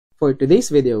For today's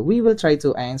video, we will try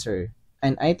to answer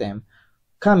an item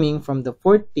coming from the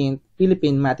 14th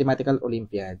Philippine Mathematical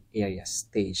Olympiad area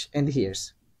stage. And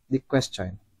here's the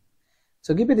question.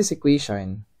 So given this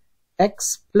equation,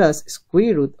 x plus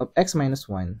square root of x minus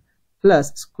 1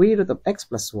 plus square root of x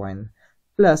plus 1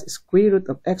 plus square root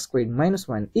of x squared minus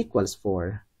 1 equals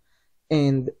 4,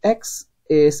 and x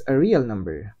is a real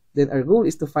number, then our goal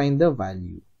is to find the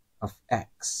value of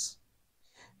x.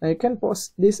 Now you can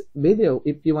pause this video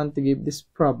if you want to give this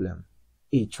problem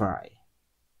a try.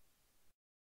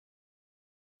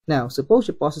 Now suppose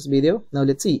you pause this video. Now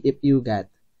let's see if you got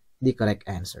the correct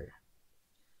answer.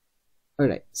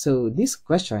 Alright, so this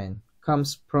question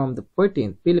comes from the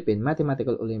 14th Philippine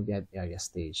Mathematical Olympiad area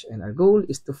stage, and our goal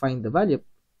is to find the value of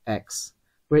x,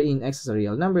 wherein x is a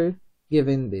real number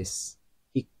given this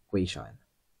equation.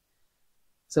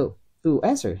 So to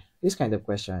answer this kind of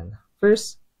question,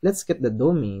 first let's get the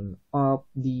domain of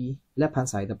the left hand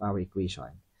side of our equation.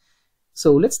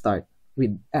 So let's start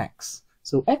with x.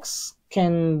 So x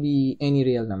can be any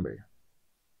real number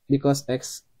because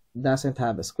x doesn't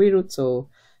have a square root, so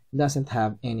doesn't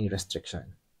have any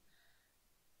restriction.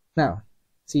 Now,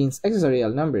 since x is a real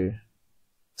number,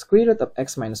 square root of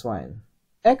x minus 1,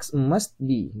 x must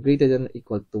be greater than or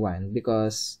equal to 1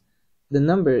 because the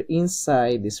number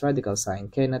inside this radical sign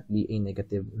cannot be a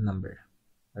negative number.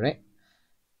 Alright?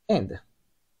 And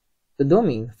the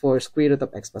domain for square root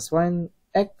of x plus 1,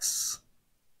 x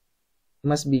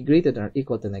must be greater than or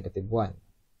equal to negative 1.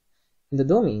 In the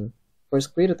domain for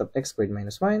square root of x squared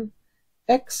minus 1,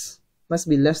 x must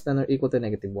be less than or equal to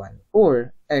negative 1,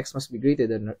 or x must be greater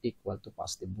than or equal to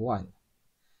positive 1.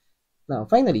 Now,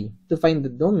 finally, to find the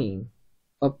domain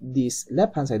of this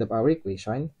left-hand side of our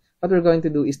equation, what we're going to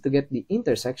do is to get the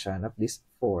intersection of these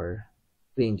four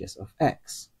ranges of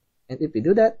x. And if we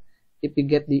do that, if we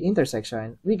get the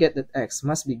intersection, we get that x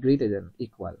must be greater than or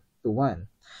equal to 1,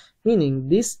 meaning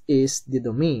this is the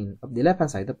domain of the left-hand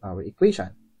side of our equation.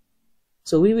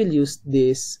 So we will use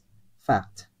this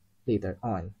fact later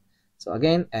on. So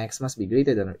again, x must be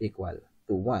greater than or equal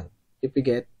to 1. If we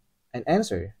get an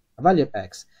answer, a value of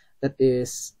x, that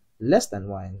is less than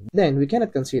 1, then we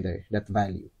cannot consider that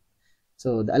value.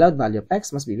 So the allowed value of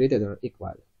x must be greater than or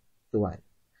equal to 1.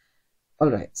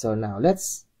 Alright, so now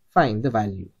let's find the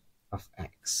value of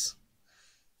x.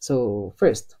 So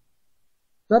first,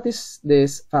 notice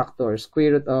this factor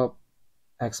square root of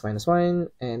x minus 1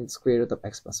 and square root of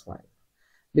x plus 1.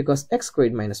 Because x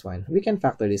squared minus 1, we can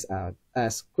factor this out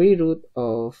as square root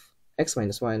of x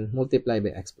minus 1 multiplied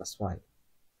by x plus 1.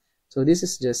 So this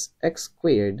is just x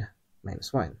squared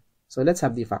minus 1. So let's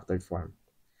have the factored form.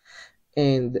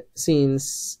 And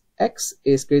since x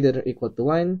is greater than or equal to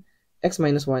 1, x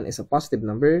minus 1 is a positive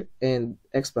number, and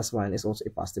x plus 1 is also a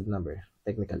positive number,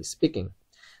 technically speaking.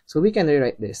 So we can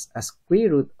rewrite this as square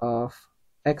root of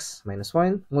x minus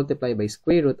 1 multiplied by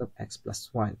square root of x plus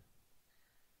 1.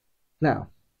 Now,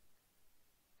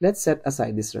 let's set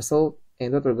aside this result,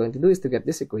 and what we're going to do is to get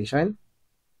this equation.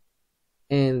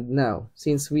 And now,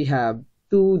 since we have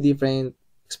two different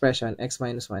expressions, x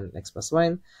minus 1 and x plus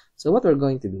 1, so what we're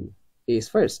going to do is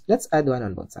first, let's add 1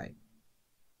 on both sides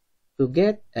to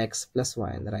get x plus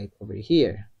 1 right over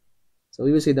here. So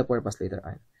we will see the purpose later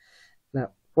on. Now,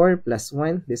 4 plus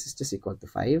 1, this is just equal to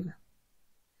 5.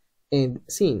 And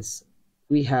since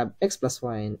we have x plus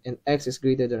 1 and x is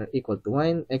greater than or equal to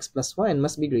 1, x plus 1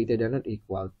 must be greater than or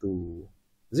equal to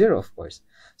 0, of course.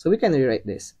 So we can rewrite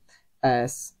this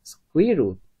as square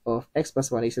root of x plus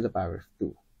 1 raised to the power of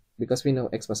 2, because we know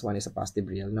x plus 1 is a positive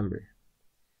real number.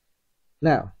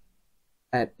 Now,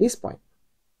 at this point,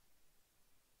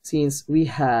 since we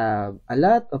have a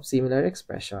lot of similar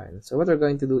expressions, so what we're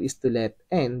going to do is to let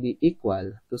n be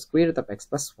equal to square root of x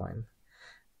plus 1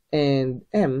 and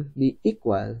m be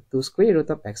equal to square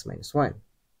root of x minus 1.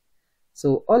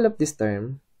 So all of this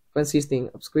term consisting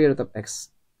of square root of x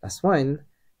plus 1,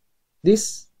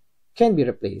 this can be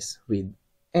replaced with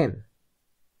n.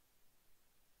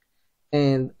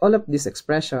 And all of this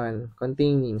expression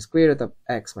containing square root of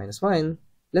x minus 1,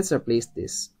 let's replace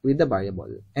this with the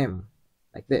variable m,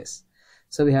 like this.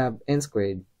 So we have n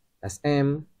squared plus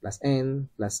m plus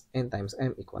n times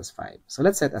m equals 5. So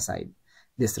let's set aside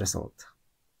this result.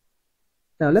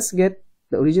 Now let's get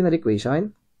the original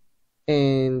equation,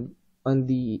 and on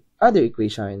the other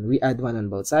equation, we add 1 on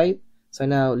both sides. So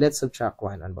now let's subtract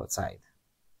 1 on both sides.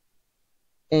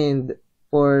 And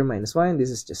 4 minus 1, this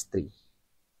is just 3.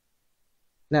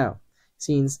 Now,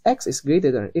 since x is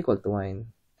greater than or equal to 1,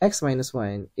 x minus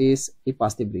 1 is a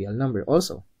positive real number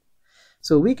also.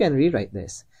 So we can rewrite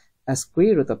this as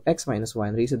square root of x minus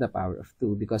 1 raised to the power of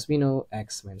 2, because we know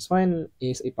x minus 1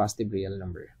 is a positive real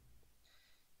number.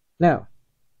 Now,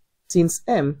 Since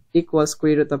m equals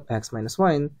square root of x minus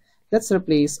 1, let's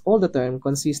replace all the term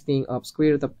consisting of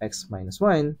square root of x minus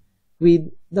 1 with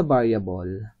the variable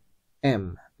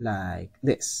m, like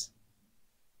this.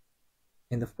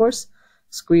 And of course,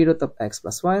 square root of x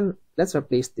plus 1, let's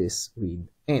replace this with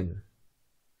n.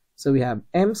 So we have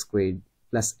m squared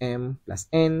plus m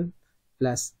plus n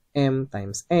plus m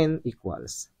times n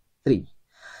equals 3.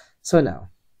 So now,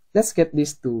 let's get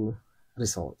these two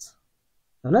results.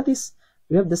 Now notice,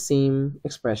 we have the same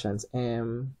expressions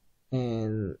m,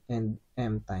 n, and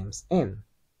m times n.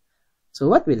 So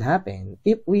what will happen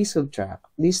if we subtract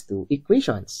these two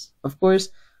equations? Of course,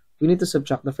 we need to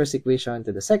subtract the first equation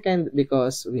to the second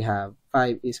because we have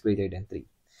 5 is greater than 3.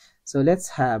 So let's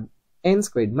have n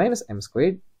squared minus m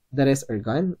squared, the rest are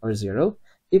gone or 0,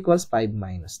 equals 5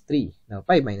 minus 3. Now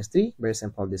 5 minus 3, very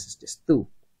simple, this is just 2.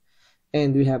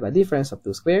 And we have a difference of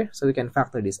 2 squared, so we can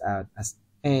factor this out as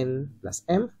n plus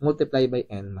m multiplied by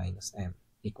n minus m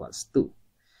equals 2.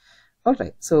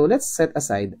 Alright, so let's set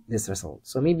aside this result.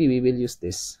 So maybe we will use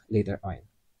this later on.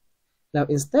 Now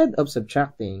instead of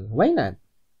subtracting, why not?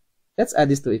 Let's add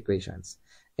these two equations.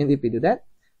 And if we do that,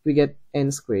 we get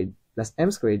n squared plus m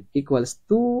squared equals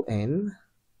 2n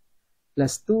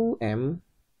plus 2m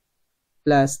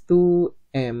plus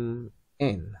 2mn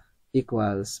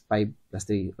equals 5 plus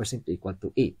 3, or simply equal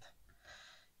to 8.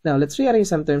 Now let's rearrange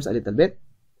some terms a little bit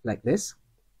like this,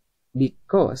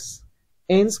 because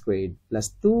n squared plus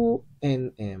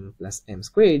 2nm plus m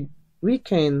squared, we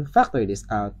can factor this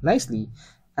out nicely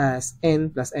as n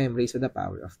plus m raised to the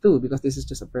power of 2, because this is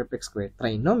just a perfect square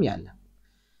trinomial.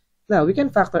 Now we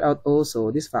can factor out also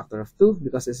this factor of 2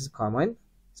 because this is common.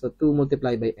 So 2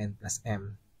 multiplied by n plus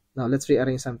m. Now let's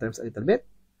rearrange some terms a little bit.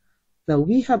 Now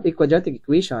we have a quadratic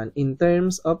equation in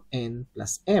terms of n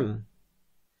plus m.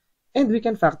 And we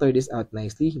can factor this out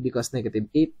nicely because negative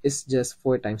 8 is just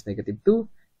 4 times negative 2,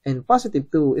 and positive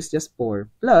 2 is just 4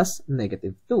 plus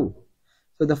negative 2.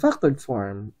 So the factored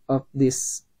form of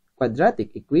this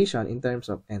quadratic equation in terms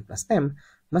of n plus m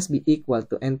must be equal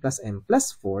to n plus m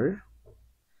plus 4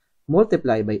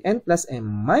 multiplied by n plus m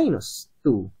minus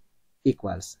 2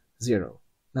 equals 0.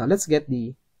 Now let's get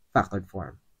the factored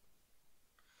form.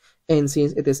 And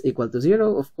since it is equal to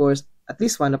 0, of course, at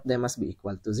least one of them must be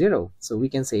equal to 0. So we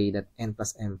can say that n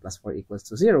plus m plus 4 equals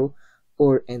to 0,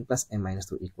 or n plus m minus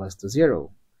 2 equals to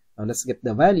 0. Now let's get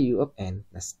the value of n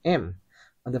plus m.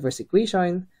 On the first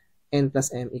equation, n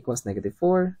plus m equals negative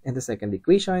 4, and the second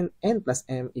equation, n plus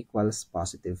m equals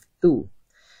positive 2.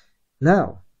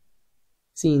 Now,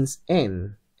 since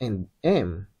n and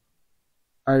m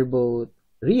are both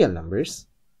real numbers,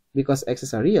 because x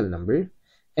is a real number,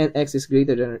 and x is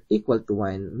greater than or equal to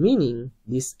 1, meaning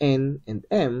this n and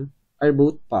m are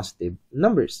both positive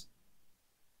numbers.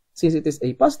 Since it is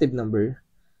a positive number,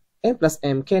 n plus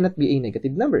m cannot be a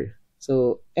negative number.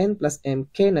 So n plus m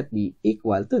cannot be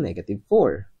equal to negative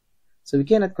 4. So we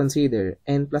cannot consider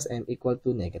n plus m equal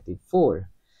to negative 4.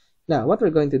 Now, what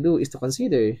we're going to do is to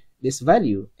consider this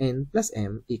value, n plus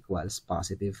m equals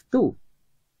positive 2.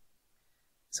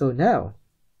 So now,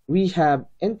 we have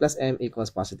n plus m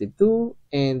equals positive 2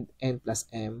 and n plus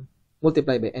m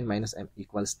multiplied by n minus m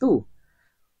equals 2.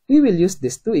 We will use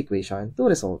these two equations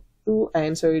to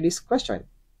answer this question.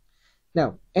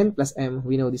 Now, n plus m,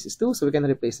 we know this is 2, so we can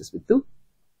replace this with 2.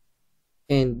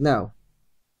 And now,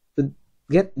 to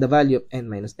get the value of n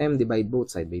minus m, divide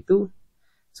both sides by 2.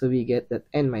 So we get that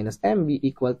n minus m be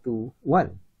equal to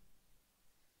 1.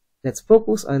 Let's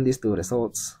focus on these two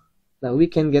results. Now, we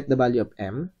can get the value of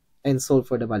m and solve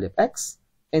for the value of x.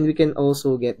 And we can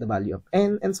also get the value of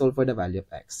n and solve for the value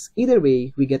of x. Either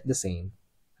way, we get the same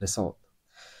result.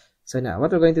 So now,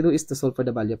 what we're going to do is to solve for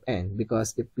the value of n,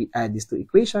 because if we add these two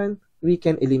equations, we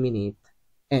can eliminate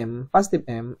m, positive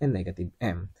m, and negative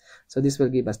m. So this will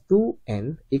give us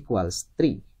 2n equals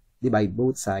 3. Divide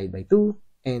both sides by 2,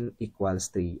 n equals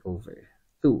 3 over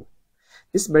 2.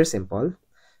 This is very simple.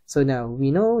 So now,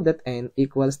 we know that n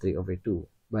equals 3 over 2,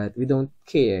 but we don't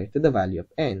care to the value of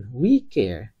n. We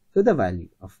care to the value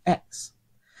of x.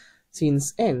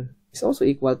 Since n is also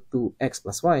equal to x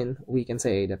plus 1, we can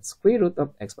say that square root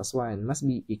of x plus 1 must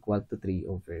be equal to 3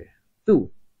 over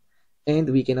 2. And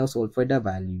we can now solve for the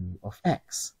value of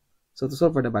x. So to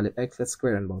solve for the value of x, let's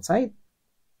square on both sides.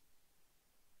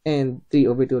 And 3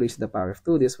 over 2 raised to the power of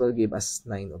 2, this will give us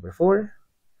 9 over 4.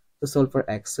 To solve for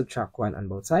x, subtract 1 on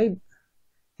both sides.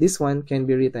 This one can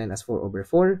be written as 4 over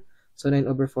 4. So 9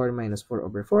 over 4 minus 4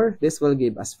 over 4, this will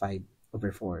give us 5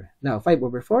 over 4. Now, 5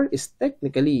 over 4 is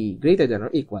technically greater than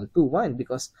or equal to 1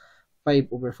 because 5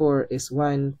 over 4 is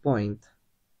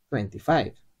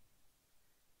 1.25.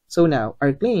 So now,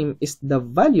 our claim is the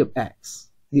value of x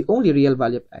the only real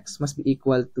value of x must be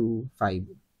equal to 5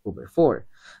 over 4.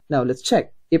 Now, let's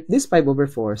check if this 5 over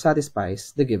 4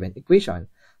 satisfies the given equation.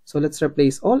 So, let's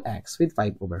replace all x with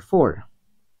 5 over 4.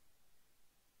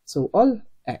 So, all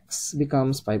x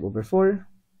becomes 5 over 4.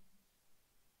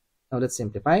 Now, let's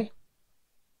simplify.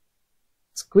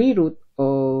 Square root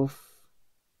of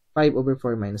 5 over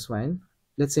 4 minus 1.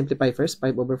 Let's simplify first.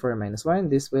 5 over 4 minus 1.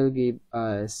 This will give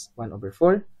us 1 over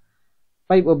 4.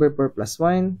 5 over 4 plus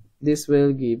 1. This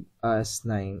will give us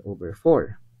 9 over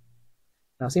 4.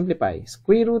 Now, simplify.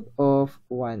 Square root of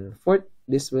 1/4.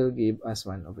 This will give us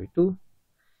 1 over 2.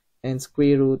 And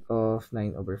square root of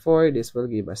 9 over 4. This will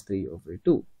give us 3 over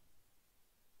 2.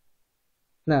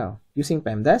 Now, using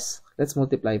PEMDAS, let's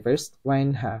multiply first.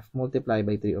 1/2 multiplied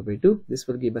by 3 over 2. This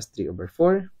will give us 3 over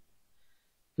 4.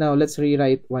 Now, let's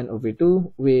rewrite 1 over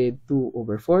 2 with 2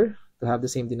 over 4 to have the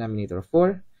same denominator of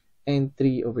 4. And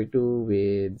 3 over 2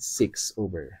 with 6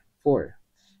 over 4.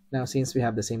 Now, since we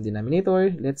have the same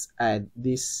denominator, let's add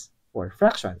these 4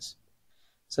 fractions.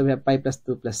 So, we have 5 plus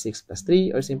 2 plus 6 plus 3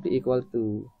 or simply equal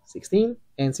to 16.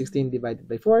 And 16 divided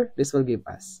by 4, this will give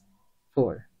us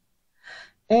 4.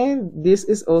 And this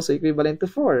is also equivalent to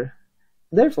 4.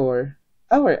 Therefore,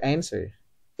 our answer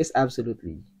is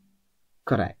absolutely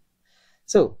correct.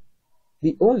 So,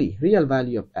 the only real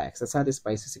value of x that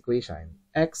satisfies this equation,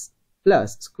 x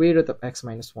plus square root of x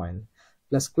minus 1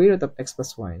 plus square root of x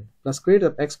plus 1 plus square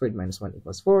root of x squared minus 1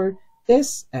 equals 4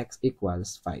 is x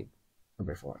equals 5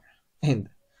 over 4. And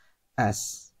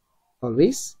as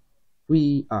always,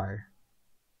 we are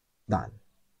done.